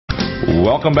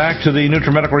Welcome back to the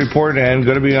NutriMedical Report, and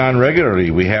going to be on regularly.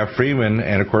 We have Freeman,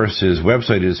 and of course his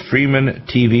website is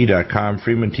freemantv.com.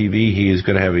 Freeman TV, he is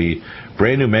going to have a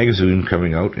brand new magazine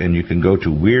coming out, and you can go to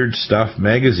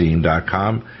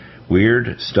weirdstuffmagazine.com,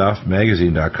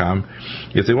 weirdstuffmagazine.com.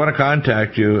 If they want to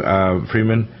contact you,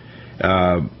 Freeman,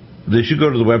 they should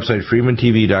go to the website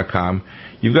freemantv.com.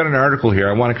 You've got an article here.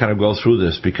 I want to kind of go through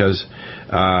this because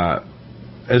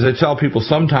as I tell people,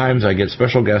 sometimes I get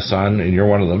special guests on, and you're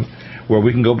one of them, where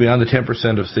we can go beyond the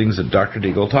 10% of things that Dr.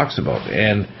 Deagle talks about.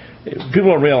 And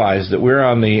people don't realize that we're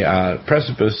on the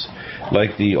precipice,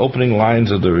 like the opening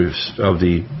lines of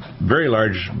the very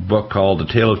large book called The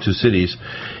Tale of Two Cities.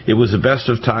 It was the best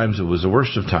of times, it was the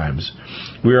worst of times.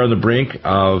 We are on the brink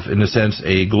of, in a sense,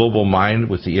 a global mind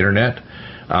with the internet,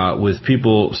 with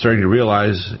people starting to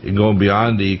realize and going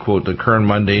beyond the, quote, the current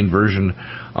mundane version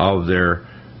of their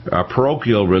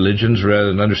parochial religions rather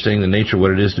than understanding the nature of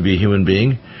what it is to be a human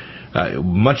being.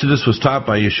 Much of this was taught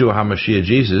by Yeshua HaMashiach,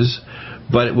 Jesus,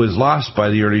 but it was lost by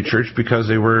the early church because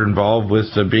they were involved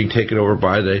with being taken over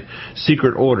by the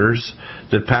secret orders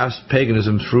that passed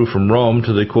paganism through from Rome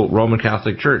to the, quote, Roman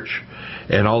Catholic Church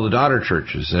and all the daughter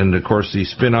churches. And, of course, the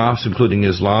spin-offs, including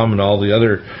Islam and all the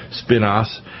other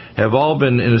spin-offs, have all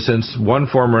been, in a sense, one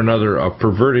form or another of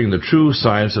perverting the true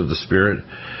science of the Spirit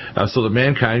so that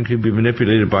mankind could be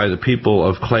manipulated by the people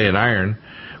of clay and iron,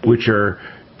 which are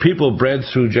people bred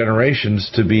through generations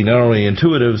to be not only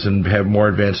intuitives and have more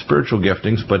advanced spiritual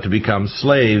giftings, but to become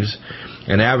slaves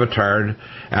and avatared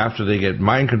after they get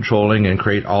mind-controlling and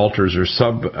create alters or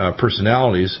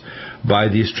sub-personalities by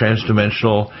these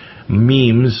transdimensional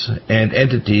memes and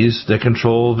entities that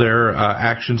control their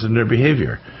actions and their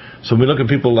behavior. So when we look at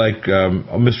people like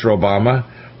Mr. Obama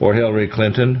or Hillary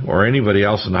Clinton or anybody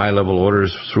else in high-level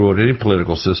orders throughout any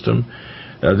political system,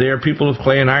 they are people of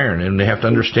clay and iron, and they have to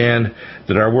understand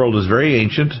that our world is very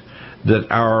ancient, that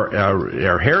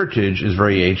our heritage is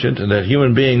very ancient, and that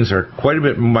human beings are quite a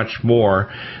bit much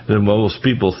more than most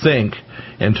people think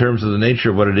in terms of the nature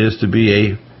of what it is to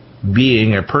be a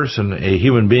being, a person, a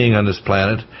human being on this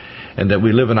planet, and that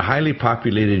we live in a highly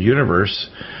populated universe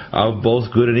of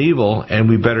both good and evil, and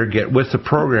we better get with the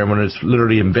program when it's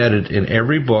literally embedded in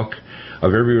every book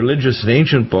of every religious and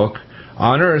ancient book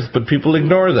on earth, but people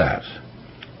ignore that.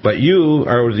 But you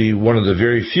are one of the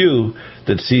very few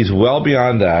that sees well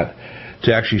beyond that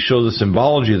to actually show the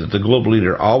symbology that the global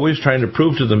leader always trying to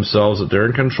prove to themselves that they're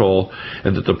in control,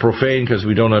 and that the profane, because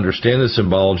we don't understand the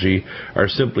symbology, are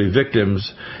simply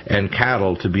victims and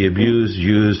cattle to be abused,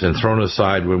 used, and thrown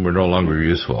aside when we're no longer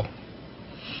useful.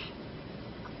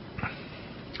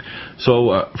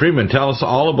 So, Freeman, tell us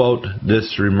all about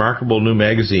this remarkable new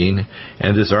magazine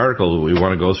and this article that we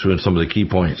want to go through and some of the key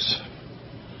points.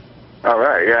 All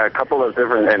right, yeah, a couple of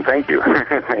different, and thank you.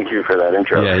 Thank you for that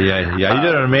intro. Yeah.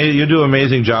 You do an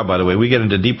amazing job, by the way. We get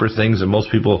into deeper things than most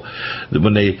people.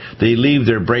 When they leave,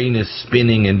 their brain is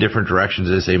spinning in different directions.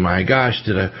 They say, my gosh,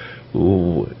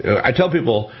 I tell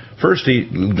people, firstly,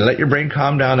 let your brain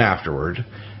calm down afterward.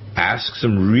 Ask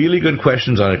some really good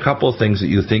questions on a couple of things that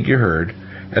you think you heard,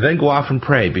 and then go off and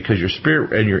pray, because your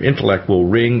spirit and your intellect will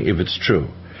ring if it's true.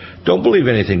 Don't believe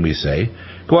anything we say.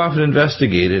 Go off and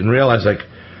investigate it and realize, like,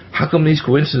 how come these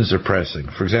coincidences are pressing?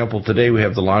 For example, today we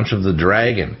have the launch of the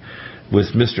Dragon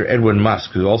with Mr. Edwin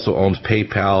Musk, who also owns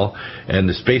PayPal and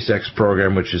the SpaceX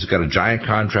program, which has got a giant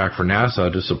contract for NASA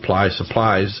to supply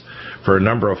supplies for a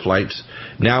number of flights.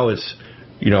 Now it's,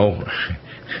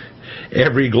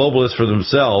 every globalist for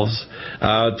themselves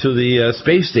to the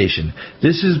space station.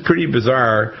 This is pretty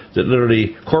bizarre that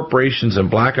literally corporations and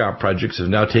blackout projects have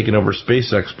now taken over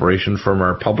space exploration from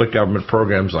our public government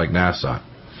programs like NASA.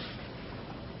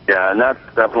 Yeah, and that's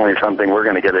definitely something we're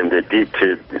going to get into deep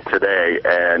today.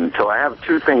 And so I have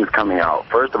two things coming out.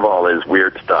 First of all is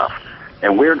Weird Stuff.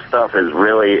 And Weird Stuff is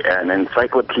really an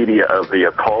encyclopedia of the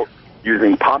occult,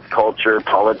 using pop culture,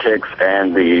 politics,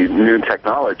 and the new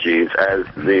technologies as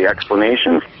the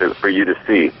explanations for you to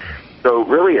see. So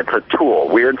really it's a tool.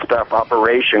 Weird Stuff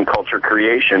Operation Culture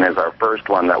Creation is our first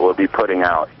one that we'll be putting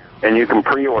out. And you can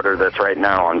pre-order this right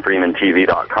now on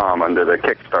freemantv.com under the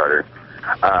Kickstarter.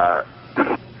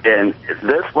 And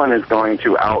this one is going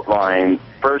to outline,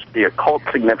 first, the occult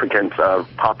significance of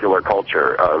popular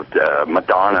culture, of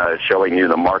Madonna showing you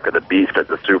the mark of the beast at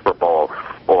the Super Bowl,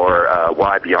 or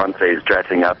why Beyonce is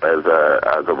dressing up as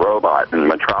a robot in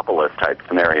Metropolis-type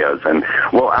scenarios. And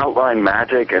we'll outline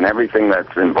magic and everything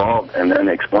that's involved, and then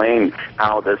explain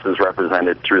how this is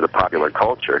represented through the popular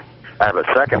culture. I have a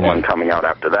second one coming out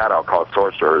after that I'll call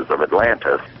Sorcerers of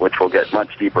Atlantis, which will get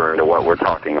much deeper into what we're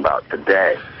talking about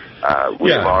today.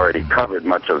 We've already covered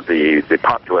much of the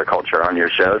popular culture on your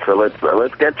show, so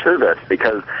let's get to this,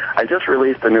 because I just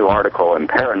released a new article in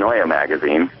Paranoia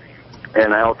magazine,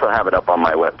 and I also have it up on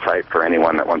my website for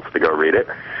anyone that wants to go read it.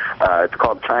 It's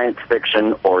called Science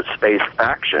Fiction or Space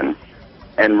Faction.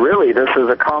 And really, this is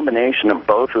a combination of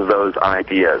both of those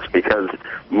ideas, because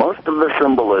most of the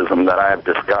symbolism that I've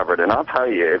discovered, and I'll tell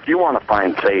you, if you want to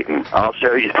find Satan, I'll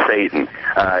show you Satan.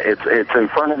 It's in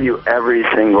front of you every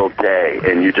single day,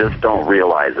 and you just don't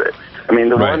realize it. I mean,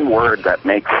 the one word that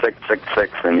makes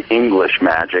 666 in English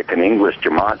magic and English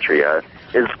gematria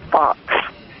is fox.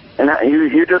 And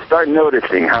you just start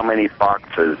noticing how many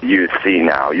foxes you see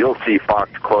now. You'll see Fox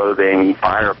Clothing,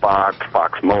 Firefox,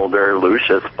 Fox Mulder,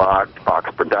 Lucius Fox, Fox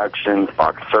Productions,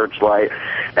 Fox Searchlight,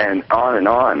 and on and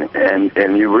on.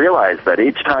 And you realize that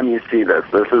each time you see this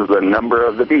is the number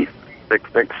of the beast,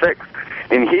 666.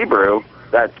 In Hebrew,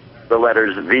 that's the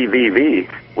letters VVV,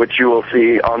 which you will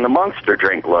see on the Monster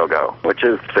Drink logo, which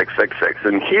is 666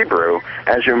 in Hebrew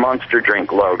as your Monster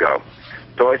Drink logo.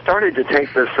 So I started to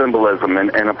take this symbolism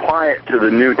and apply it to the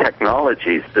new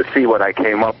technologies to see what I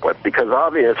came up with, because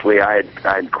obviously I'd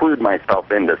clued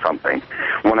myself into something.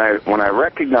 When I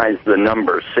recognized the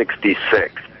number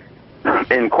 66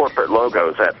 in corporate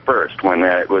logos at first, when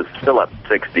it was Phillips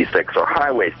 66 or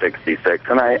Highway 66,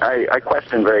 and I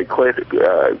questioned very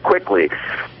quickly,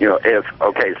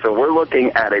 so we're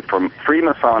looking at a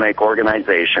Freemasonic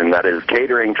organization that is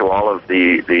catering to all of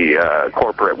the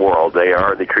corporate world. They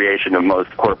are the creation of most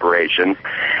corporations,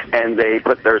 and they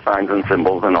put their signs and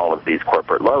symbols in all of these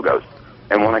corporate logos.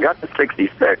 And when I got to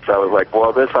 66, I was like,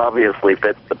 well, this obviously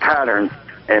fits the pattern.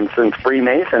 And since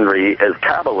Freemasonry is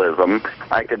Kabbalism,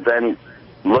 I could then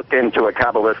look into a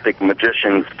Kabbalistic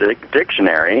magician's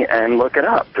dictionary and look it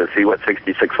up to see what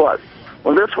 66 was.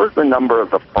 Well, this was the number of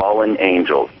the fallen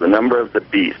angels, the number of the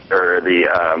beast, or the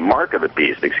mark of the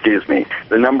beast,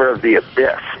 the number of the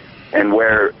abyss, and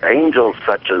where angels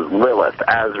such as Lilith,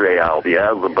 Azrael,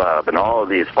 Beelzebub, and all of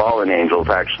these fallen angels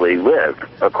actually live,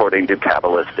 according to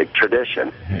Kabbalistic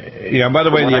tradition. Yeah, by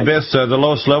the way, the abyss, the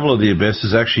lowest level of the abyss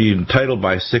is actually entitled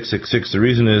by 666. The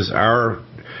reason is our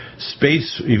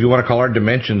space, if you want to call our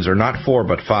dimensions, are not 4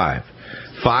 but 5.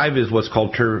 5 is what's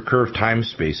called curved time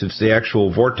space. It's the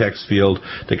actual vortex field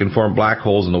that can form black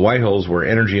holes and the white holes where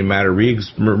energy and matter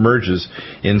merges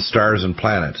in stars and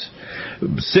planets.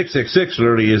 666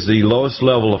 literally is the lowest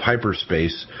level of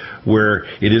hyperspace, where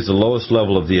it is the lowest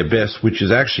level of the abyss, which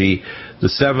is actually the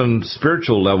 7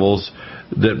 spiritual levels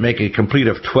that make a complete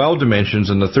of 12 dimensions,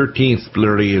 and the 13th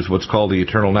literally is what's called the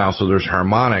eternal now. So there's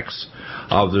harmonics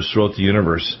of this throughout the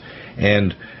universe.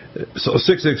 And so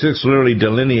 666 literally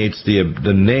delineates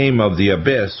the name of the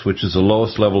abyss, which is the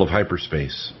lowest level of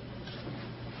hyperspace.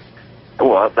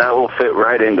 Well, that will fit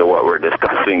right into what we're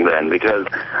discussing then, because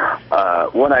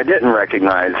what I didn't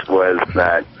recognize was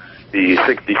that the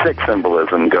 66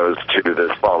 symbolism goes to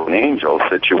this fallen angel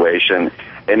situation.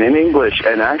 And in English,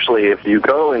 and actually if you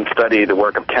go and study the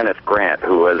work of Kenneth Grant,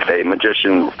 who was a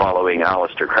magician following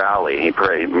Aleister Crowley, he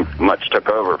pretty much took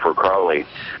over for Crowley,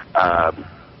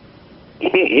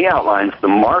 he outlines the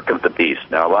mark of the beast.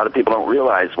 Now, a lot of people don't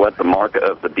realize what the mark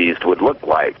of the beast would look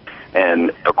like.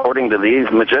 And according to these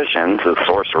magicians, the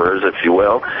sorcerers, if you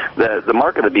will, the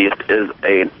mark of the beast is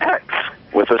an X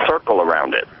with a circle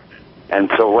around it. And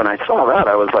so when I saw that,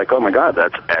 I was like, oh my God,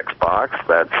 that's Xbox,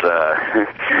 that's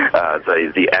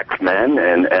the X-Men,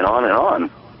 and on and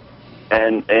on.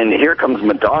 And here comes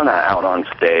Madonna out on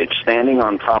stage, standing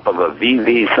on top of a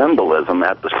VV symbolism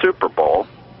at the Super Bowl,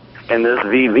 and this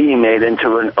VV made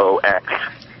into an OX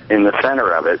in the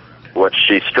center of it, which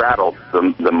she straddled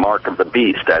the mark of the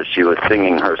beast as she was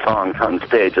singing her songs on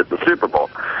stage at the Super Bowl.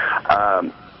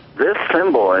 This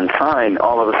symbol and sign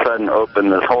all of a sudden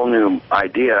opened this whole new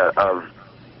idea of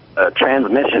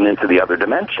transmission into the other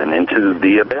dimension, into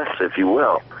the abyss, if you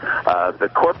will. The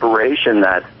corporation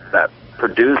that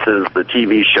produces the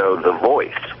TV show The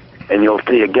Voice, and you'll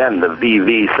see again the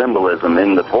VV symbolism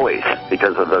in the voice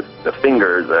because of the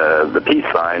finger, the peace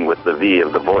sign with the V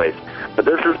of the voice. But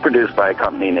this is produced by a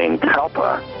company named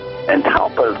Talpa, and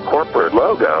Talpa's corporate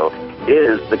logo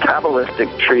is the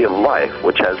Kabbalistic Tree of Life,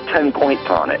 which has 10 points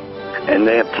on it. And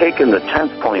they have taken the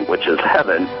 10th point, which is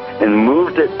heaven, and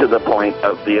moved it to the point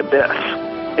of the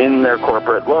abyss in their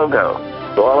corporate logo.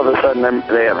 So all of a sudden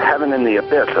they have heaven in the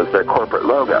abyss as their corporate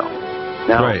logo.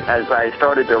 Now, as I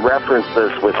started to reference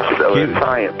this with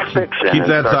science fiction and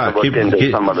start to look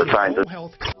into some of the science.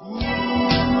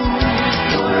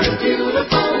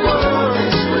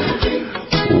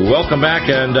 Welcome back,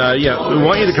 and we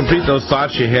want you to complete those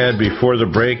thoughts you had before the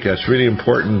break. That's really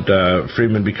important,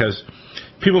 Freeman, because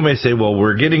people may say, well,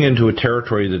 we're getting into a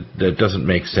territory that doesn't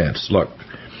make sense. Look,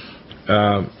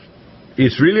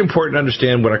 it's really important to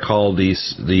understand what I call the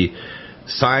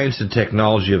science and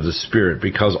technology of the spirit,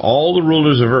 because all the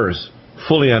rulers of earth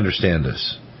fully understand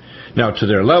this. Now, to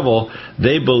their level,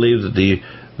 they believe that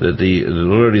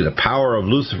literally the power of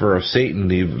Lucifer, of Satan,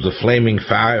 the flaming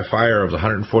fire of the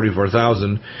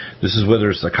 144,000, this is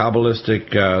whether it's the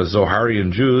Kabbalistic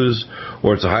Zoharian Jews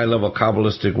or it's the high-level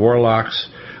Kabbalistic warlocks.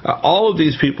 All of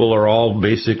these people are all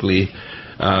basically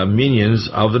minions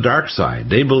of the dark side.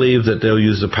 They believe that they'll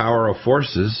use the power of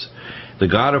forces, the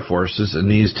God of forces, and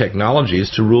these technologies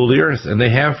to rule the earth, and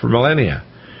they have for millennia.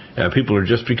 People are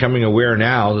just becoming aware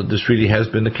now that this really has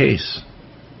been the case.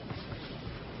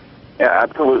 Yeah,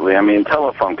 absolutely. I mean,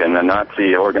 Telefunken, the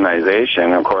Nazi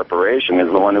organization or corporation,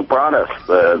 is the one who brought us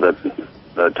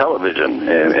the television.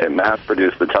 It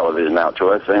mass-produced the television out to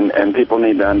us, and people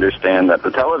need to understand that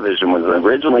the television was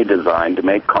originally designed to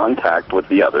make contact with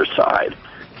the other side.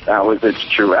 That was its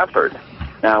true effort.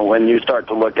 Now, when you start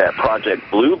to look at Project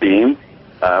Bluebeam,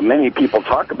 many people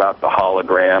talk about the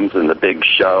holograms and the big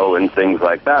show and things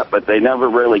like that, but they never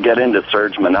really get into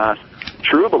Serge Monast's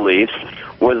true beliefs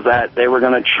was that they were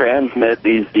going to transmit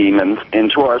these demons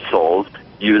into our souls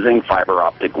using fiber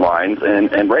optic lines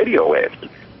and radio waves.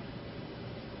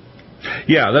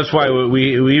 Yeah, that's why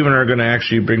we even are going to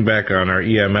actually bring back on our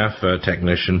EMF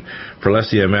technician for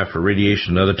less EMF for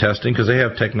radiation and other testing, because they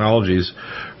have technologies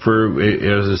for,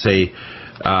 as I say,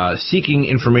 seeking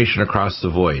information across the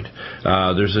void.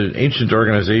 There's an ancient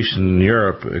organization in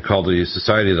Europe called the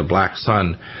Society of the Black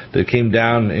Sun that came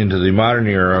down into the modern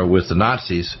era with the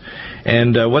Nazis.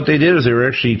 And what they did is they were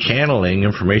actually channeling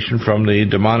information from the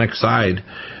demonic side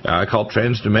called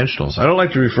transdimensionals. I don't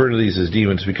like to refer to these as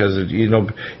demons because,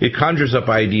 it conjures up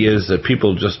ideas that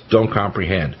people just don't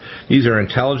comprehend. These are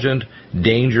intelligent,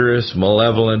 dangerous,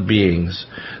 malevolent beings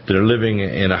that are living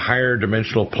in a higher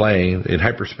dimensional plane in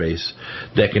hyperspace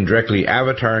that can directly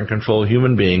avatar and control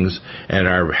human beings and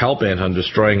are hell-bent on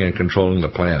destroying and controlling the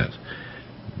planet.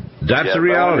 That's the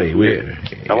reality.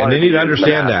 And they need to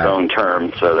understand that. Own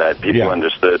terms so that people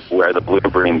understood where the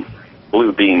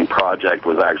Blue Beam project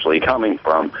was actually coming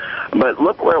from. But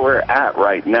look where we're at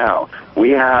right now.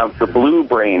 We have the Blue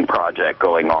Brain project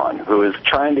going on, who is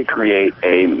trying to create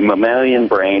a mammalian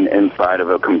brain inside of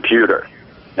a computer.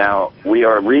 Now, we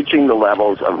are reaching the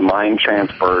levels of mind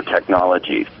transfer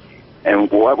technologies.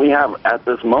 And what we have at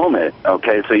this moment,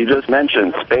 okay, so you just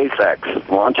mentioned SpaceX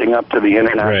launching up to the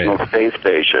International Space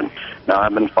Station. Now,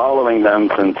 I've been following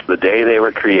them since the day they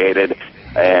were created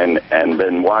and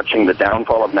been watching the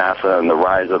downfall of NASA and the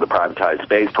rise of the privatized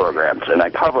space programs. And I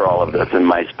cover all of this in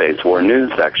my Space War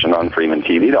News section on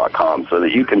freemantv.com so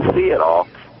that you can see it all,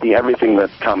 see everything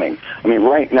that's coming. I mean,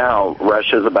 right now,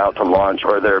 Russia's about to launch,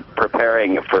 or they're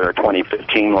preparing for their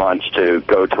 2015 launch to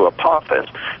go to Apophis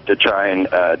to try and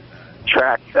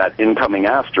track that incoming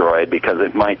asteroid because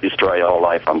it might destroy all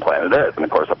life on planet Earth. And,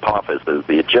 of course, Apophis is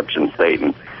the Egyptian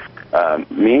Satan.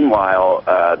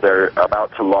 Meanwhile, they're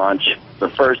about to launch the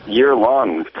first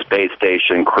year-long space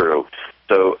station crew.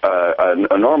 So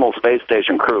a normal space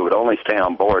station crew would only stay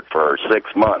on board for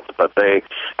 6 months, but they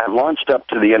have launched up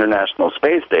to the International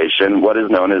Space Station what is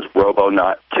known as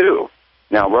Robonaut 2.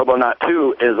 Now, Robonaut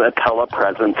 2 is a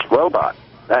telepresence robot.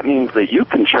 That means that you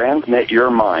can transmit your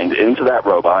mind into that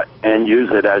robot and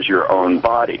use it as your own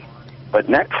body. But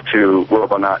next to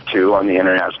Robonaut 2 on the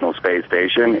International Space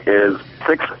Station is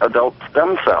 6 adult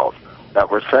stem cells that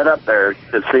were set up there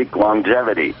to seek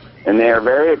longevity. And they are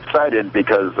very excited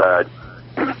because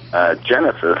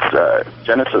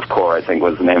Genesis Corps, I think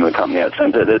was the name of the company that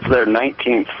sent it. It's their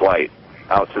 19th flight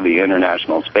out to the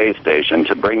International Space Station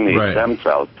to bring these stem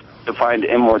cells to find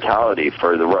immortality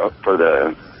for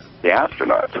the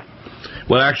astronauts.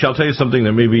 Well, actually, I'll tell you something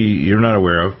that maybe you're not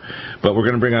aware of, but we're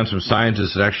going to bring on some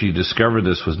scientists that actually discovered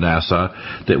this with NASA,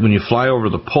 that when you fly over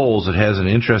the poles, it has an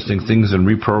interesting things in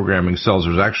reprogramming cells.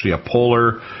 There's actually a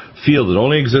polar field that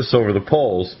only exists over the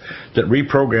poles that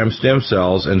reprograms stem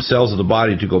cells and cells of the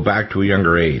body to go back to a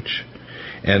younger age.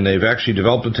 And they've actually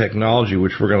developed a technology,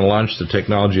 which we're going to launch the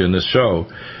technology in this show,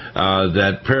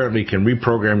 that apparently can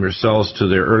reprogram your cells to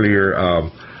their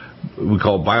earlier we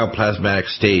call bioplasmatic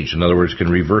stage. In other words, can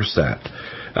reverse that.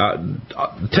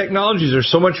 Technologies are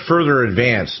so much further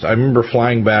advanced. I remember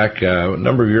flying back a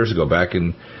number of years ago, back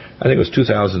in, I think it was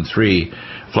 2003,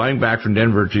 flying back from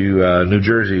Denver to New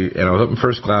Jersey, and I was up in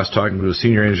first class talking to a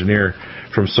senior engineer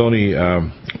from Sony,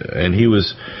 and he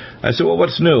was I said, well,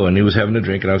 what's new? And he was having a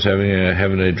drink, and I was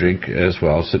having a drink as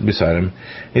well, sitting beside him.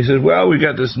 He said, well, we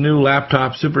got this new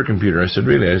laptop supercomputer. I said,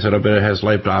 really? I said, I bet it has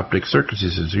light optic circuits. He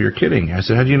said, so you're kidding. I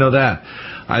said, how do you know that?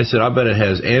 I said, I bet it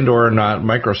has and or not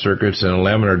microcircuits and a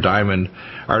laminar diamond,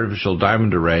 artificial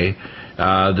diamond array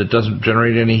that doesn't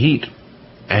generate any heat.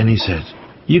 And he said,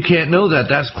 you can't know that.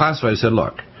 That's classified. I said,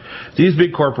 look, these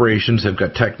big corporations have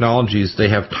got technologies. They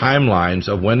have timelines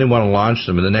of when they want to launch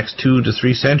them in the next 2 to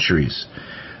 3 centuries.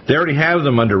 They already have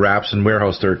them under wraps in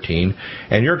Warehouse 13,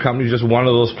 and your company is just one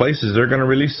of those places. They're going to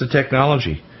release the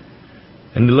technology.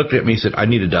 And he looked at me and said, I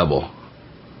need a double.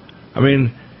 I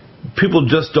mean, people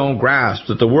just don't grasp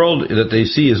that the world that they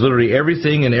see is literally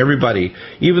everything and everybody.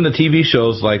 Even the TV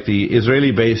shows like the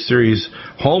Israeli-based series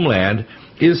Homeland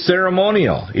is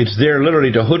ceremonial. It's there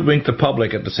literally to hoodwink the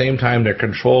public. At the same time, they're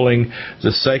controlling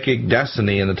the psychic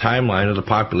destiny and the timeline of the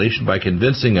population by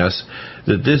convincing us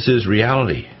that this is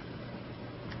reality.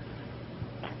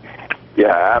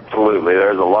 Yeah, absolutely.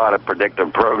 There's a lot of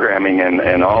predictive programming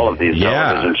in all of these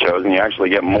television shows, and you actually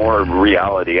get more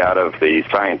reality out of the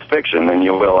science fiction than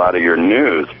you will out of your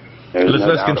news.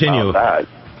 Let's continue.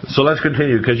 So let's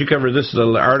continue, because you cover this.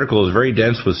 The article is very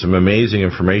dense with some amazing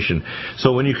information.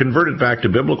 So when you convert it back to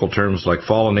biblical terms like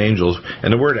fallen angels,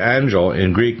 and the word angel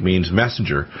in Greek means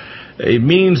messenger, it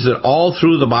means that all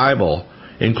through the Bible,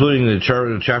 including the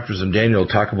chapters in Daniel,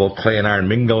 talk about clay and iron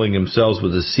mingling themselves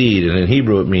with the seed, and in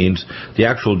Hebrew it means the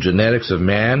actual genetics of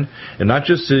man, and not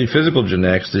just the physical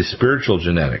genetics, the spiritual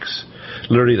genetics,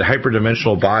 literally the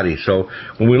hyperdimensional body. So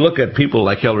when we look at people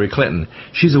like Hillary Clinton,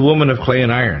 she's a woman of clay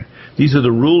and iron. These are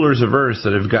the rulers of earth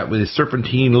that have got with the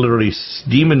serpentine, literally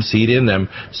demon seed in them,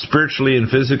 spiritually and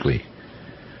physically.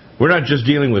 We're not just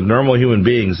dealing with normal human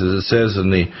beings, as it says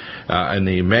in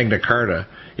the Magna Carta.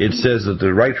 It says that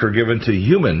the rights were given to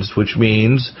humans, which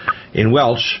means, in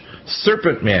Welsh,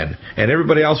 serpent men. And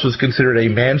everybody else was considered a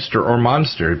manster or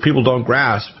monster. People don't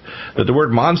grasp that the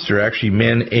word monster actually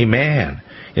meant a man.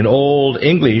 In Old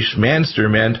English, manster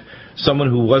meant someone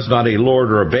who was not a lord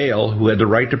or a bail, who had the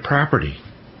right to property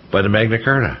by the Magna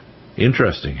Carta.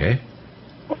 Interesting, eh?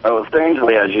 Oh,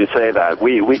 strangely, as you say that,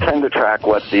 we tend to track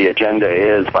what the agenda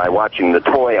is by watching the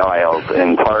toy aisles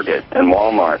in Target and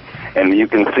Walmart. And you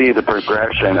can see the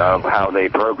progression of how they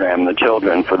program the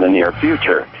children for the near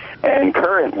future. And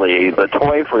currently, the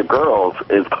toy for girls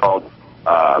is called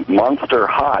Monster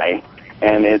High,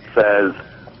 and it says,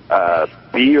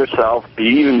 be yourself, be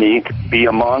unique, be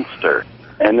a monster.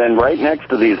 And then right next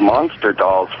to these monster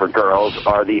dolls for girls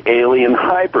are the alien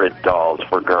hybrid dolls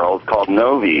for girls called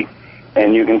Novi.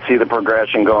 And you can see the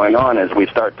progression going on as we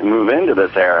start to move into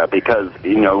this era, because,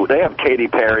 you know, they have Katy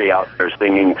Perry out there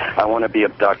singing, I want to be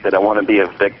abducted, I want to be a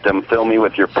victim, fill me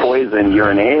with your poison, you're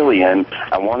an alien,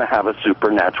 I want to have a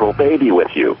supernatural baby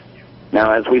with you.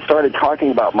 Now, as we started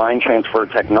talking about mind transfer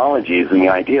technologies and the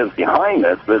ideas behind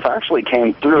this actually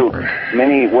came through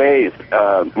many ways,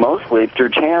 mostly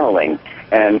through channeling.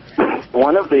 And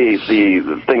one of the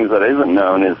things that isn't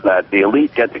known is that the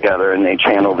elite get together and they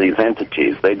channel these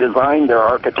entities. They design their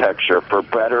architecture for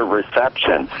better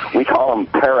reception. We call them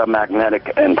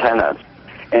paramagnetic antennas.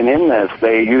 And in this,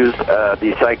 they use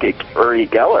the psychic Uri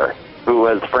Geller, who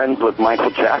was friends with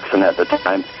Michael Jackson at the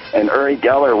time. And Uri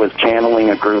Geller was channeling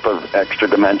a group of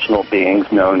extra-dimensional beings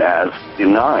known as the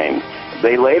Nine.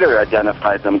 They later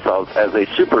identified themselves as a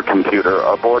supercomputer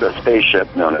aboard a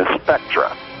spaceship known as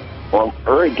Spectra. Well,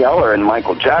 Uri Geller and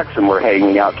Michael Jackson were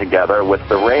hanging out together with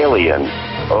the Raelians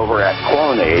over at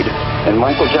Clonade, and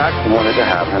Michael Jackson wanted to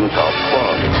have himself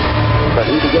cloned. But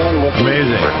he began with...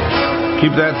 Amazing.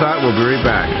 Keep that thought. We'll be right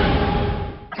back.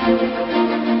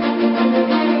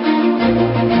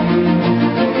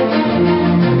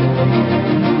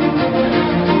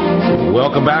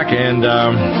 Welcome back, and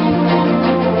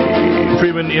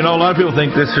Freeman, you know, a lot of people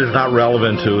think this is not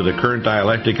relevant to the current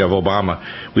dialectic of Obama.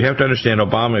 We have to understand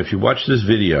Obama, if you watch this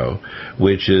video,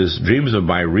 which is Dreams of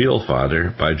My Real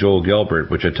Father by Joel Gilbert,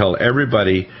 which I tell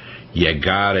everybody, you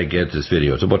gotta get this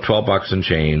video. It's about $12 and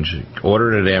change.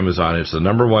 Order it at Amazon. It's the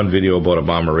 #1 video about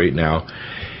Obama right now.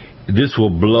 This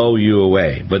will blow you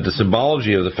away. But the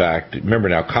symbology of the fact, remember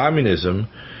now, communism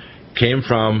came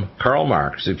from Karl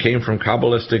Marx. It came from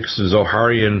Kabbalistic,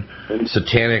 Zoharian,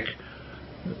 satanic,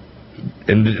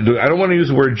 and I don't want to use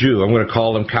the word Jew. I'm going to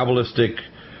call them Kabbalistic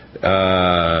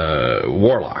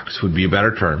warlocks would be a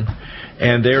better term.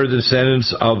 And they're the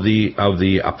descendants of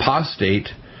the apostate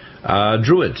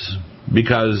Druids,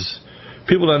 because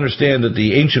people understand that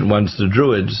the ancient ones, the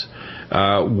Druids,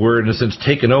 were in a sense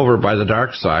taken over by the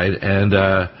dark side, and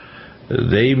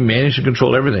They manage to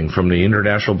control everything from the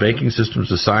international banking systems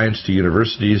to science to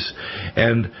universities,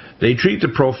 and they treat the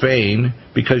profane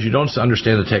because you don't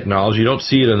understand the technology, you don't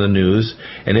see it in the news,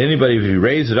 and anybody, if you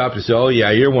raise it up, you say, oh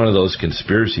yeah, you're one of those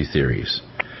conspiracy theories.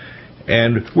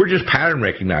 And we're just pattern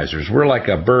recognizers. We're like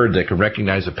a bird that can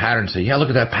recognize a pattern and say, yeah, look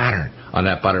at that pattern on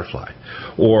that butterfly.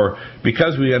 Or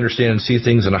because we understand and see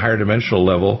things on a higher dimensional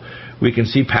level, we can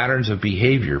see patterns of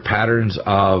behavior, patterns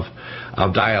of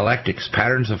dialectics,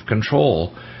 patterns of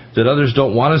control that others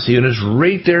don't want to see, and it's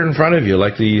right there in front of you,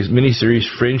 like the miniseries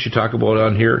Fringe you talk about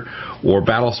on here, or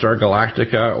Battlestar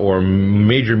Galactica, or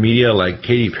major media like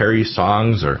Katy Perry's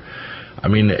songs, or I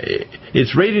mean,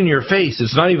 it's right in your face.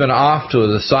 It's not even off to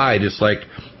the side. It's like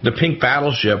the pink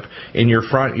battleship in your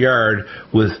front yard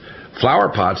with flower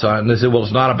pots on it, and they say, well,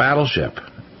 it's not a battleship.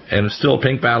 And it's still a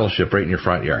pink battleship right in your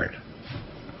front yard.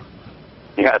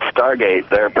 Yeah, Stargate,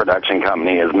 their production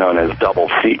company, is known as Double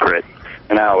Secret.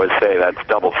 And I always say that's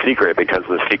double secret because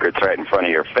the secret's right in front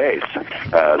of your face.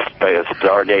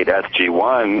 Stargate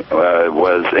SG-1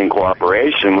 was in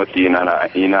cooperation with the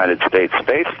United States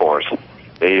Space Force.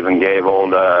 They even gave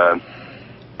old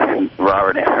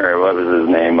Robert, or what was his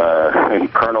name,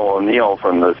 Colonel O'Neill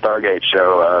from the Stargate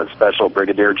show, Special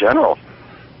Brigadier General.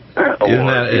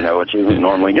 Award, which isn't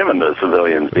normally given to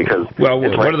civilians because well,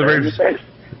 it's one of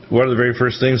the very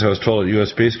first things I was told at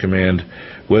U.S. Space Command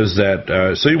was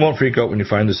that, so you won't freak out when you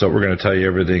find this out, we're going to tell you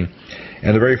everything.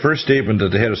 And the very first statement that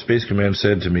the head of Space Command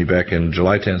said to me back in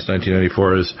July 10th,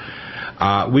 1994 is,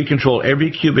 we control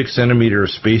every cubic centimeter of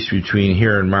space between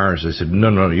here and Mars. I said,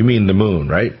 no, you mean the moon,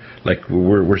 right? Like,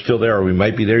 we're still there, or we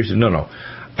might be there. He said, no.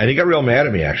 And he got real mad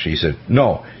at me, actually. He said,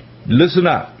 no, listen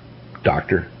up,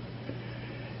 doctor.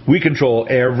 We control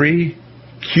every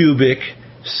cubic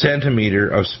centimeter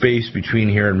of space between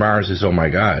here and Mars. I said, oh, my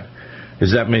God.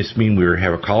 Does that mean we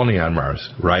have a colony on Mars?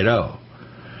 Righto.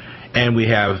 And we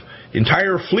have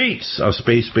entire fleets of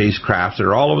space-based crafts that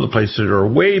are all over the place that are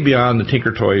way beyond the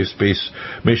Tinker Toy space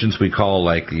missions we call,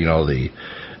 like, the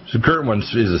current one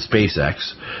is the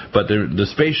SpaceX. But the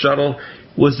space shuttle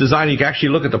was designed, you can actually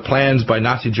look at the plans by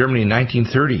Nazi Germany in the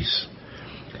 1930s.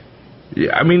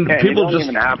 I mean, people you don't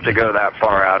even have to go that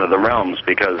far out of the realms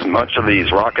because much of these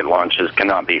rocket launches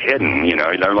cannot be hidden.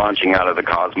 They're launching out of the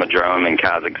Cosmodrome in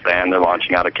Kazakhstan. They're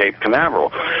launching out of Cape Canaveral.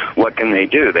 What can they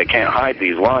do? They can't hide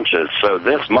these launches. So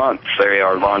this month they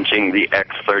are launching the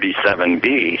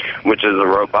X-37B, which is a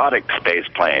robotic space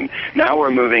plane. Now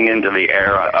we're moving into the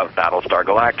era of Battlestar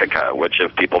Galactica, which,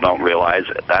 if people don't realize,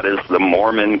 that is the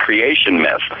Mormon creation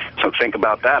myth. So think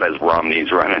about that as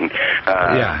Romney's running.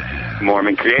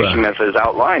 Mormon creation myth is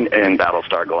outlined in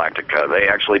Battlestar Galactica. They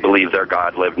actually believe their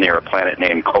god lived near a planet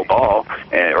named Kobol,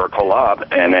 or Kolob,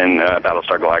 and in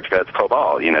Battlestar Galactica it's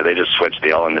Kobol. They just switched the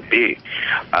L and the B.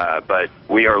 But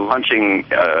we are launching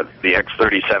the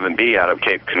X-37B out of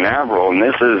Cape Canaveral, and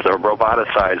this is a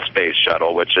roboticized space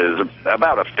shuttle, which is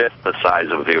about a fifth the size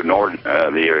of the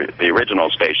original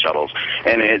space shuttles.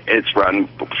 And it's run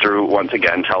through, once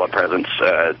again, telepresence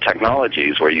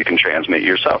technologies where you can transmit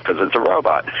yourself because it's a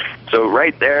robot. So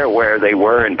right there where they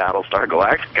were in Battlestar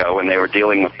Galactica when they were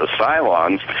dealing with the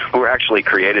Cylons, who were actually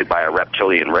created by a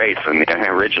reptilian race in the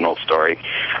original story,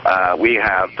 we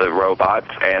have the robots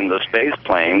and the space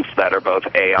planes that are both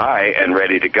AI and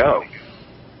ready to go.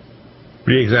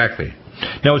 Exactly.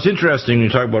 Now, what's interesting when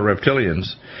you talk about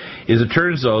reptilians is it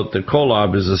turns out that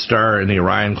Kolob is a star in the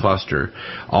Orion cluster.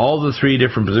 All the three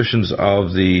different positions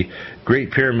of the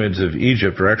Great Pyramids of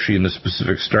Egypt are actually in the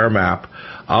specific star map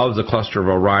of the cluster of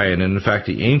Orion. And in fact,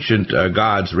 the ancient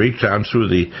gods, right down through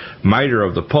the mitre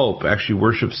of the Pope, actually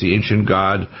worships the ancient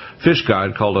fish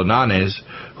god called Ananes,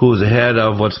 who is the head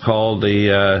of what's called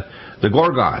the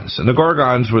Gorgons. And the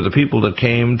Gorgons were the people that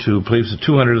came to, believe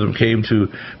 200 of them came to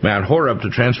Mount Horeb to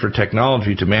transfer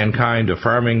technology to mankind, to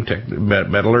farming,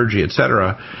 metallurgy,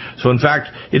 etc. So in fact,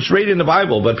 it's right in the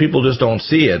Bible, but people just don't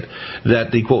see it,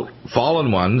 that the, quote,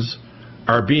 fallen ones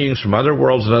are beings from other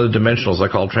worlds and other dimensionals,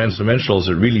 I call transdimensionals,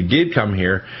 that really did come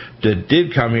here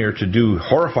to do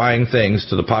horrifying things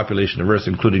to the population of Earth,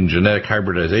 including genetic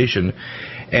hybridization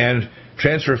and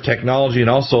transfer of technology, and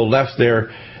also left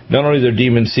not only their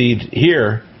demon seed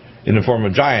here in the form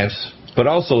of giants, but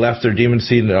also left their demon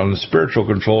seed on the spiritual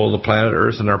control of the planet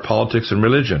Earth and our politics and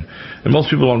religion. And most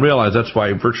people don't realize that's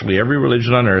why virtually every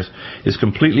religion on Earth is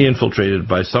completely infiltrated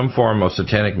by some form of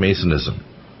satanic Masonism.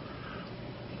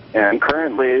 And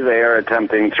currently they are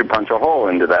attempting to punch a hole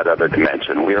into that other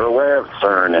dimension. We are aware of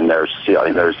CERN and their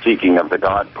seeking of the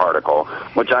God particle,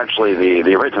 which actually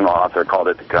the original author called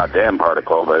it the goddamn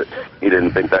particle, but he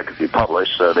didn't think that could be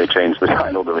published, so they changed the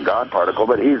title to the God particle.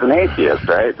 But he's an atheist,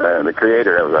 right? The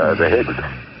creator of the Higgs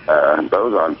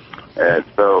boson.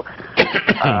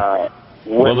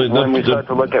 When we start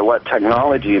to look at what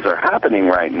technologies are happening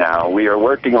right now, we are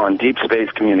working on deep space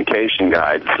communication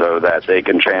guides so that they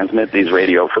can transmit these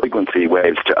radio frequency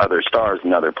waves to other stars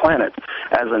and other planets.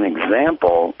 As an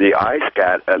example, the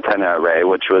iSCAT antenna array,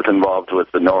 which was involved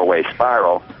with the Norway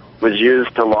spiral, was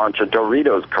used to launch a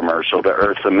Doritos commercial to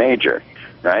Ursa Major,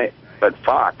 right? But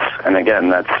Fox, and again,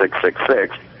 that's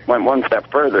 666, went one step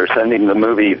further, sending the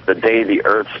movie The Day the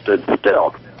Earth Stood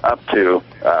Still up to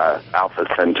Alpha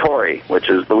Centauri, which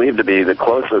is believed to be the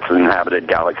closest inhabited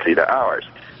galaxy to ours.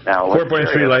 Now,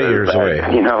 4.3 light years away.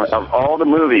 You know, of all the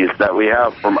movies that we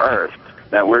have from Earth,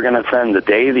 that we're going to send The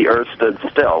Day the Earth Stood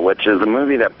Still, which is a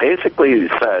movie that basically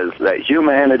says that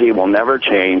humanity will never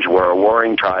change where a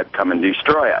warring tribe come and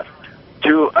destroy us,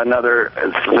 to another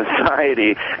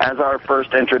society as our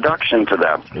first introduction to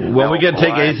them. Well, now, we can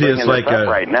take atheists like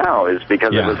right now is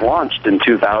because it was launched in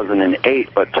 2008,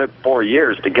 but took 4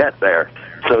 years to get there.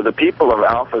 So the people of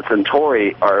Alpha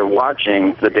Centauri are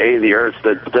watching The Day the Earth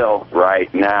Stood Still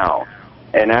right now.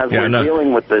 And as we're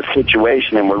dealing with this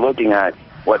situation and we're looking at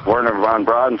what Werner von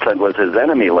Braun said was his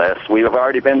enemy list, we have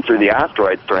already been through the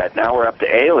asteroid threat. Now we're up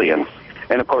to aliens.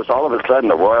 And, of course, all of a sudden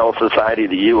the Royal Society,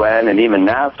 the UN, and even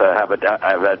NASA have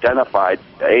identified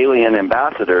alien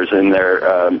ambassadors in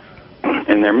their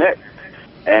mix.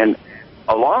 And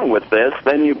along with this,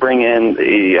 then you bring in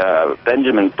the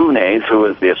Benjamin Funes, who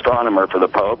is the astronomer for the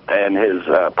Pope, and his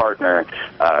partner,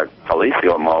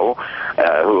 Calissimo,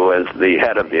 who is the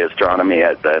head of the astronomy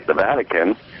at the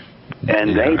Vatican.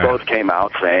 And they both came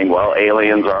out saying, well,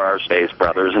 aliens are our space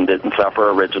brothers and didn't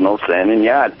suffer original sin. And,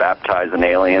 yeah, I'd baptize an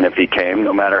alien if he came.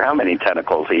 No matter how many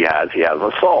tentacles he has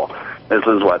a soul. This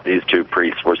is what these two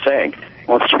priests were saying.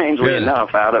 Well, strangely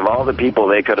enough, out of all the people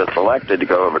they could have selected to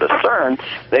go over to CERN,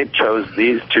 they chose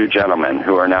these two gentlemen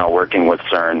who are now working with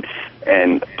CERN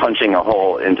and punching a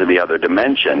hole into the other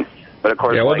dimension. But, of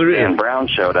course, like Dan Brown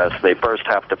showed us, they first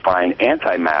have to find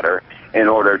antimatter in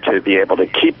order to be able to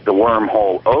keep the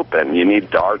wormhole open. You need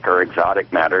dark or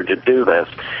exotic matter to do this.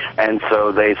 And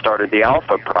so they started the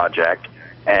Alpha Project,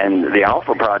 and the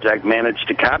Alpha Project managed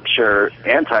to capture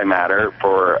antimatter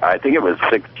for, I think it was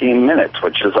 16 minutes,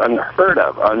 which is unheard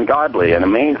of, ungodly, and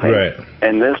amazing. Right.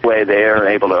 And this way they are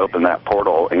able to open that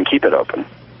portal and keep it open.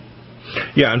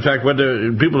 Yeah, in fact, what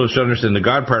the people should understand, the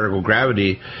God particle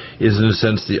gravity is, in a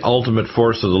sense, the ultimate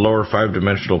force of the lower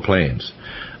five-dimensional planes.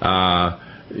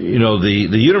 You know,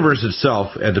 the universe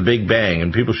itself at the Big Bang,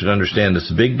 and people should understand this,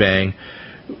 the Big Bang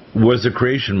was the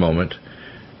creation moment,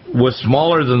 was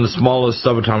smaller than the smallest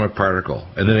subatomic particle,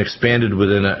 and then expanded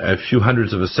within a few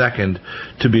hundredths of a second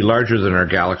to be larger than our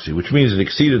galaxy, which means it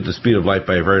exceeded the speed of light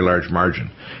by a very large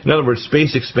margin. In other words,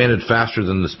 space expanded faster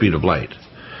than the speed of light.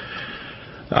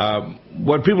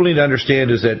 What people need to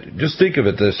understand is that, just think of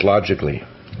it this logically.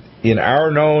 In our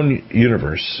known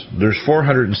universe, there's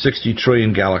 460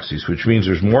 trillion galaxies, which means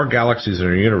there's more galaxies in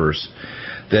our universe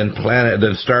than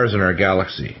stars in our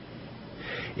galaxy.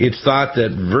 It's thought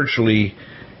that virtually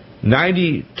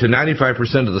 90 to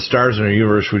 95% of the stars in our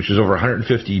universe, which is over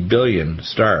 150 billion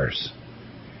stars,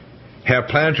 have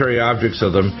planetary objects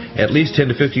of them. At least 10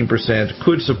 to 15%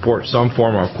 could support some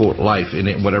form of, quote, life in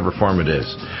it, whatever form it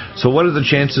is. So what are the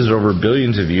chances over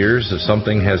billions of years if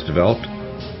something has developed?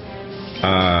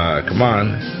 Come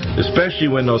on. Especially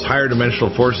when those higher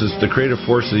dimensional forces, the creative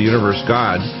force of the universe,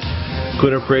 God,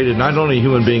 could have created not only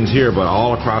human beings here, but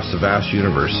all across the vast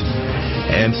universe.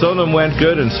 And some of them went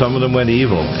good and some of them went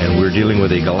evil. And we're dealing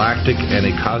with a galactic and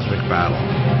a cosmic battle.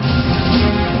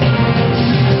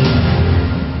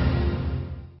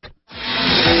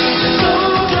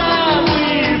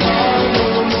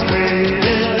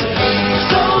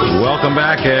 Welcome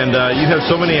back. And you have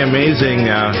so many amazing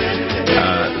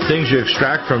things you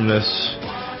extract from this,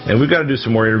 and we've got to do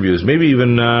some more interviews, maybe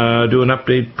even do an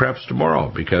update perhaps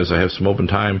tomorrow, because I have some open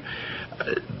time.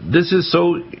 This is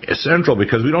so central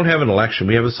because we don't have an election,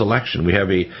 we have a selection. We have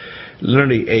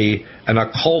literally an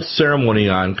occult ceremony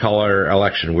on our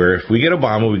election, where if we get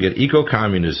Obama, we get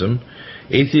eco-communism,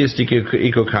 atheistic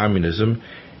eco-communism,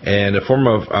 and a form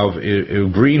of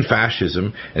green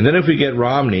fascism. And then if we get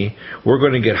Romney, we're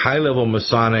going to get high-level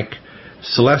Masonic,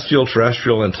 celestial,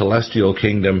 terrestrial, and telestial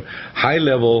kingdom,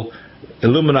 high-level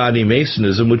Illuminati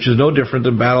Masonism, which is no different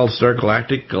than Battlestar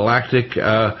Galactic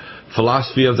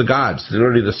philosophy of the gods.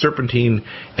 Literally the serpentine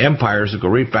empires that go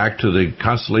right back to the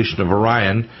constellation of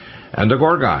Orion and the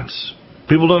Gorgons.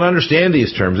 People don't understand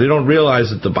these terms. They don't realize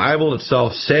that the Bible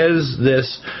itself says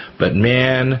this, but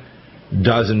man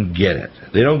doesn't get it.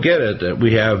 They don't get it that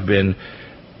we have been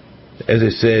as I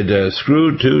said,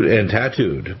 screwed to and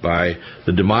tattooed by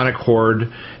the demonic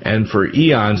horde, and for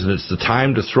eons, and it's the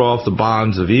time to throw off the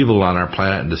bonds of evil on our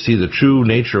planet and to see the true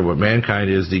nature of what mankind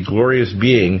is, the glorious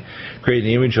being, created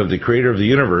in the image of the creator of the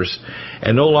universe,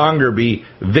 and no longer be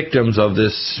victims of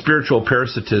this spiritual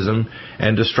parasitism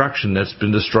and destruction that's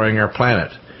been destroying our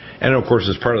planet. And, of course,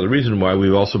 it's part of the reason why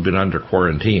we've also been under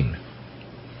quarantine.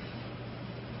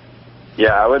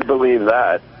 Yeah, I would believe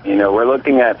that. You know, we're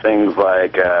looking at things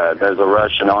like there's a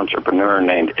Russian entrepreneur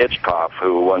named Ichkov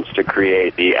who wants to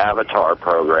create the Avatar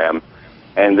program,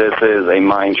 and this is a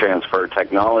mind transfer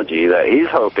technology that he's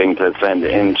hoping to send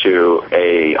into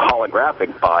a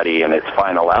holographic body in its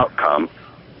final outcome.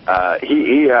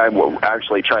 He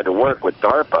actually tried to work with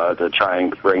DARPA to try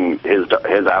and bring his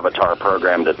Avatar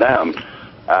program to them.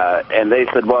 And they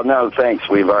said, well, no, thanks.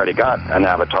 We've already got an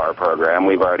Avatar program.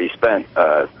 We've already spent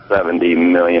 $70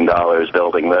 million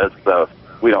building this, so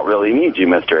we don't really need you,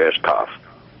 Mr. Ishkoff.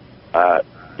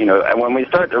 You know, and when we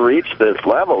start to reach this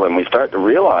level and we start to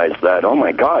realize that, oh,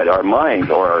 my God, our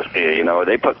mind, or, you know,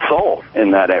 they put soul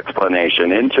in that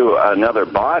explanation into another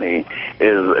body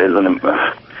is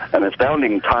an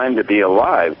astounding time to be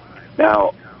alive.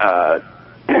 Now,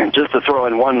 just to throw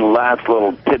in one last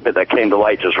little tidbit that came to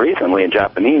light just recently, a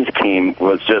Japanese team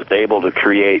was just able to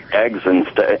create eggs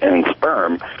and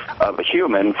sperm of a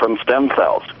human from stem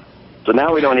cells. So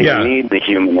now we don't even need the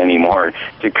human anymore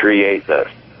to create this.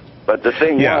 But the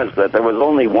thing was that there was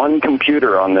only one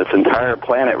computer on this entire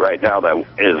planet right now that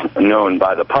is known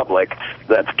by the public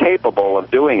that's capable of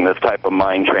doing this type of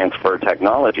mind transfer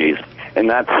technologies, and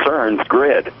that's CERN's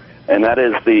GRID. And that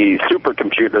is the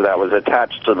supercomputer that was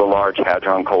attached to the Large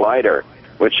Hadron Collider,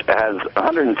 which has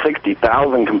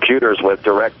 160,000 computers with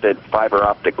directed fiber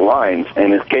optic lines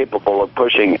and is capable of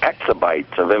pushing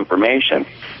exabytes of information.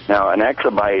 Now, an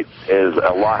exabyte is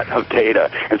a lot of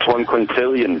data. It's 1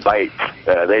 quintillion bytes.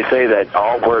 They say that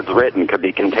all words written could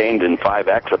be contained in 5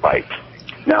 exabytes.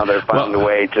 Now, they're finding a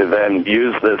way to then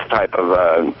use this type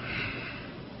of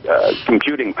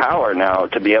computing power now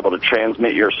to be able to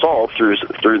transmit your soul through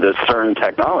this CERN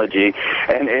technology.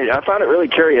 And I found it really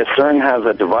curious. CERN has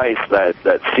a device that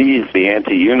sees the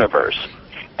anti-universe.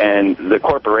 And the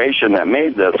corporation that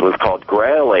made this was called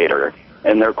Grailator,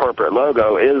 and their corporate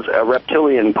logo is a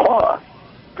reptilian claw.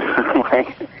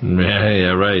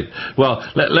 Yeah, right. Well,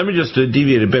 let me just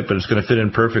deviate a bit, but it's going to fit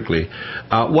in perfectly.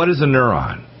 What is a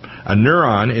neuron? A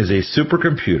neuron is a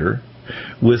supercomputer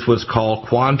with what's called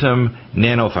quantum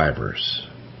nanofibers.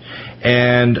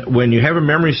 And when you have a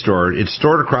memory stored, it's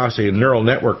stored across a neural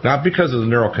network, not because of the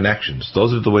neural connections.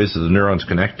 Those are the ways that the neurons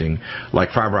connecting, like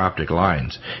fiber optic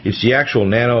lines. It's the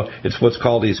actual it's what's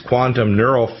called these quantum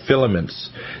neurofilaments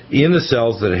in the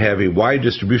cells that have a wide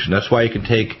distribution. That's why you can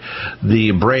take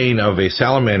the brain of a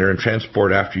salamander and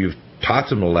transport after you've taught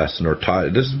them a lesson, or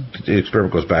the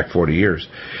experiment goes back 40 years,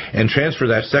 and transfer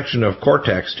that section of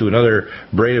cortex to another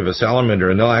brain of a salamander,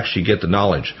 and they'll actually get the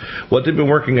knowledge. What they've been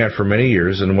working at for many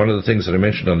years, and one of the things that I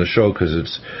mentioned on the show, because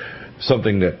it's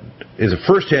something that is a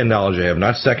first-hand knowledge I have,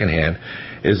 not second-hand,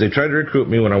 is they tried to recruit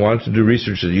me when I wanted to do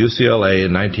research at UCLA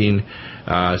in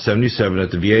 1977 at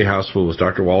the VA hospital with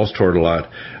Dr. Wallace Tortolot.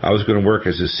 I was going to work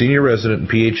as a senior resident and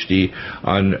PhD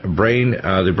on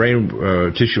the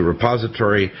brain tissue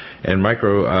repository and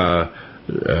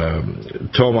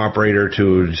tome operator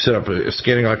to set up a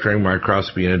scanning electron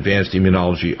microscopy and advanced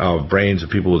immunology of brains of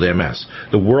people with MS.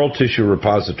 The World Tissue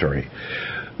Repository.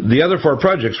 The other 4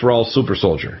 projects were all super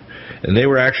soldier. And they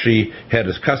had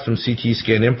a custom CT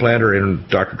scan implanter in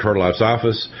Dr. Tortolot's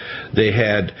office. They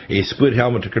had a squid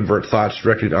helmet to convert thoughts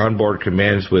directly to onboard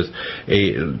commands with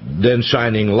then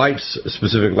shining lights,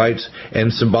 specific lights,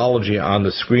 and symbology on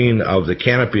the screen of the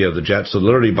canopy of the jet. So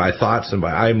literally by thoughts and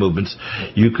by eye movements,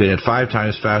 you could, at 5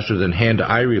 times faster than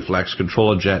hand-to-eye reflex,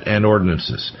 control a jet and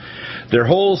ordnances. Their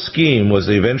whole scheme was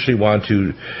they eventually want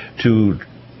to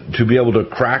be able to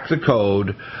crack the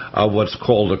code of what's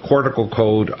called a cortical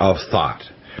code of thought.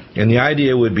 And the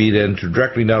idea would be then to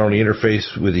directly not only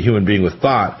interface with the human being with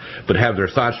thought, but have their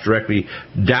thoughts directly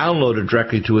downloaded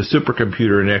directly to a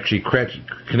supercomputer and actually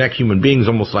connect human beings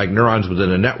almost like neurons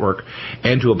within a network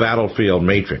and to a battlefield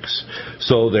matrix.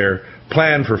 So their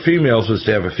plan for females was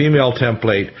to have a female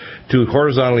template to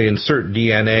horizontally insert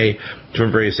DNA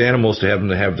from various animals to have them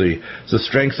to have the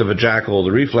strength of a jackal,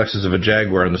 the reflexes of a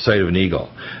jaguar, and the sight of an eagle.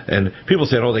 And people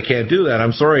say, oh, they can't do that.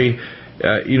 I'm sorry.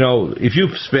 If you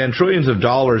spend trillions of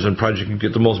dollars in projects and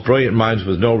get the most brilliant minds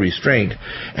with no restraint,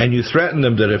 and you threaten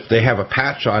them that if they have a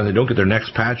patch on, they don't get their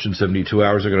next patch in 72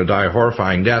 hours, they're going to die a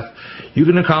horrifying death, you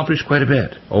can accomplish quite a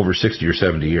bit over 60 or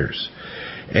 70 years.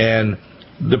 And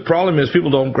the problem is people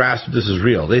don't grasp that this is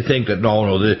real. They think that,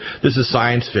 this is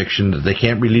science fiction, that they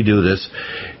can't really do this.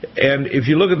 And if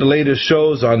you look at the latest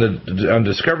shows on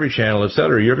Discovery Channel,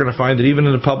 etc., you're going to find that even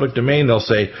in the public domain, they'll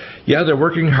say, yeah, they're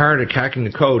working hard at cracking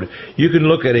the code. You can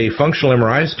look at a functional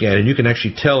MRI scan, and you can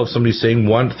actually tell if somebody's thinking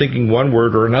one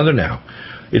word or another now.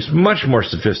 It's much more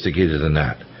sophisticated than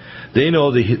that. They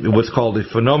know what's called the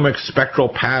phonomic spectral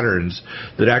patterns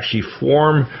that actually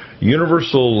form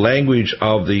universal language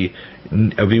of you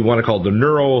want to call it the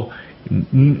neural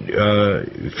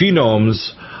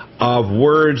phenomes of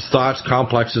words, thoughts,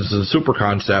 complexes, and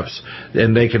superconcepts,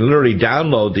 and they can literally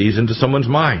download these into someone's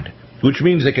mind, which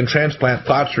means they can transplant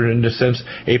thoughts or, in a sense,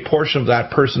 a portion of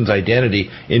that person's identity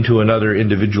into another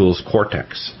individual's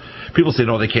cortex. People say,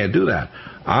 no, they can't do that.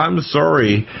 I'm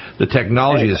sorry, the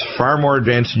technology is far more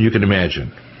advanced than you can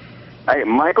imagine.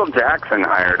 Michael Jackson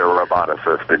hired a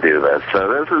roboticist to do this, so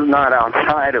this is not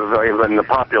outside of even the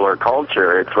popular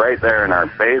culture. It's right there in our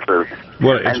faces.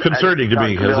 Well, it's concerning to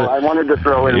me. Bill, I wanted to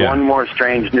throw in one more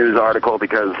strange news article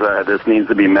because this needs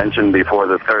to be mentioned before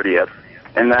the 30th.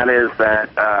 And that is that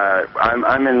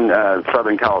I'm in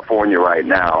Southern California right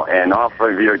now, and off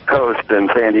of your coast in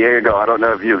San Diego, I don't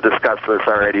know if you've discussed this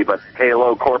already, but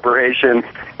Halo Corporation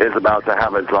is about to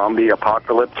have a zombie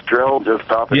apocalypse drill just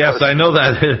off the coast. Yes, I know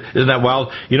that. Isn't that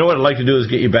wild? You know what I'd like to do is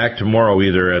get you back tomorrow,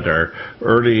 either at our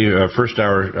early first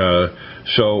hour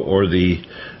show or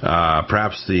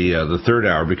perhaps the third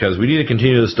hour, because we need to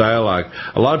continue this dialogue.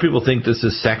 A lot of people think this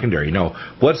is secondary. No,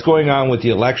 what's going on with the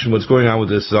election, what's going on with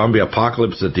this zombie apocalypse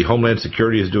that the Homeland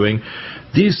Security is doing,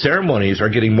 these ceremonies are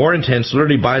getting more intense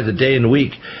literally by the day and the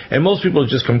week. And most people, it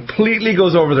just completely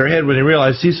goes over their head when they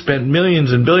realize he's spent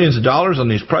millions and billions of dollars on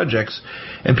these projects,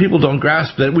 and people don't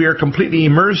grasp that we are completely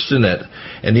immersed in it.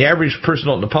 And the average person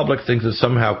out in the public thinks that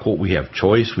somehow, quote, we have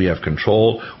choice, we have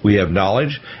control, we have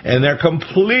knowledge, and they're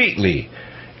completely,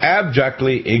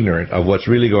 abjectly ignorant of what's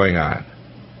really going on.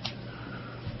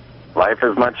 Life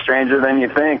is much stranger than you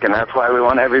think, and that's why we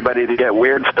want everybody to get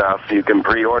Weird Stuff. You can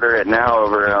pre-order it now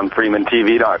over on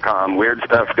freemantv.com. Weird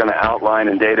Stuff's going to outline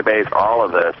and database all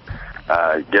of this,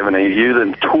 giving you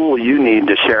the tool you need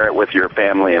to share it with your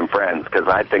family and friends, because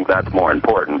I think that's more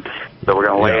important. So we're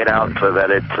going to lay it out so that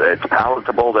it's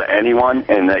palatable to anyone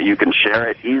and that you can share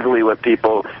it easily with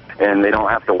people, and they don't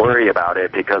have to worry about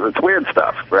it because it's weird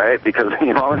stuff, right? Because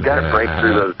you always got to break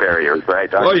through those barriers, right,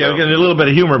 Dr. Well, yeah, you get a little bit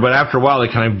of humor, but after a while they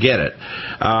kind of get it.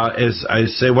 As I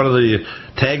say, one of the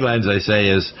taglines I say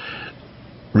is,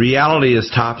 reality is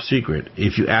top secret.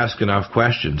 If you ask enough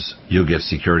questions, you'll get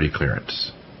security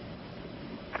clearance.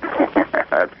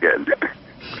 That's good.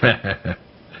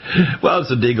 Well,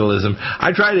 it's a Deagleism.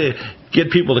 I try to get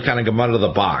people to kind of come out of the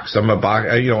box. I'm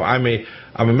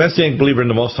a Messianic believer in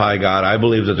the Most High God. I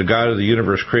believe that the God of the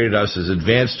universe created us as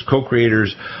advanced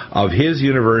co-creators of His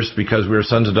universe because we are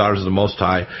sons and daughters of the Most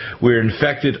High. We're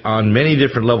infected on many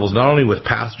different levels, not only with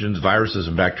pathogens, viruses,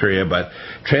 and bacteria, but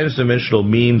transdimensional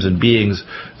beings and beings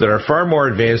that are far more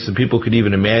advanced than people could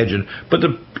even imagine. But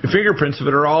the fingerprints of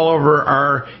it are all over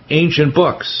our ancient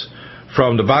books.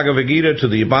 From the Bhagavad Gita to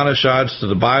the Upanishads to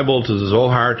the Bible to the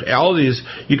Zohar, to all these,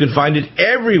 you can find it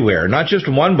everywhere, not just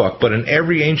in one book, but in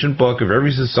every ancient book of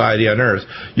every society on earth.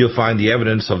 You'll find the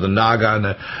evidence of the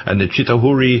Naga and the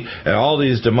Chitahuri and all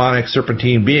these demonic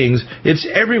serpentine beings. It's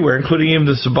everywhere, including even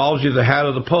the symbology of the hat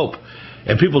of the Pope.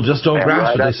 And people just don't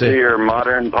grasp it. They say, your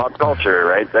modern pop culture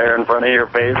right there in front of your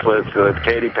face with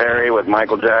Katy Perry, with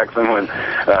Michael Jackson, with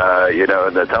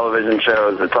the television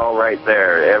shows. It's all right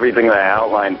there. Everything that I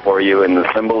outlined for you and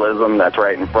the symbolism that's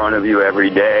right in front of you every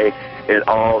day, it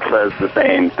all says the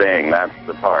same thing. That's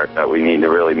the part that we need to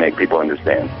really make people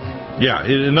understand. Yeah,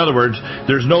 in other words,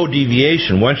 there's no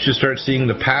deviation. Once you start seeing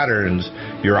the patterns,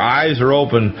 your eyes are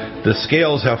open, the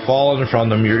scales have fallen from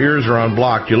them, your ears are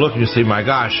unblocked. You look and you say, my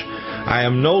gosh, I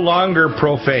am no longer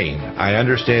profane. I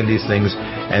understand these things,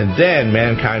 and then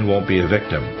mankind won't be a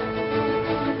victim.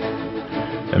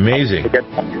 Amazing.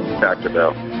 Dr.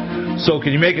 Bill. So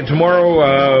can you make it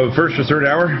tomorrow, first or third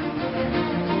hour?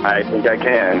 I think I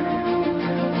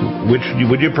can. Which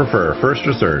would you prefer, first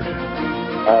or third?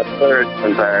 Third,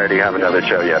 since I already have another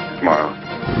show yet tomorrow.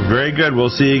 Very good.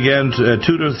 We'll see you again 2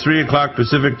 to 3 o'clock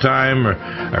Pacific time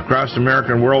across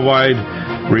America and worldwide.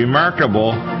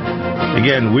 Remarkable.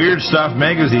 Again,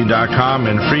 WeirdStuffMagazine.com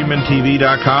and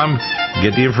FreemanTV.com.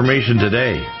 Get the information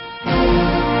today.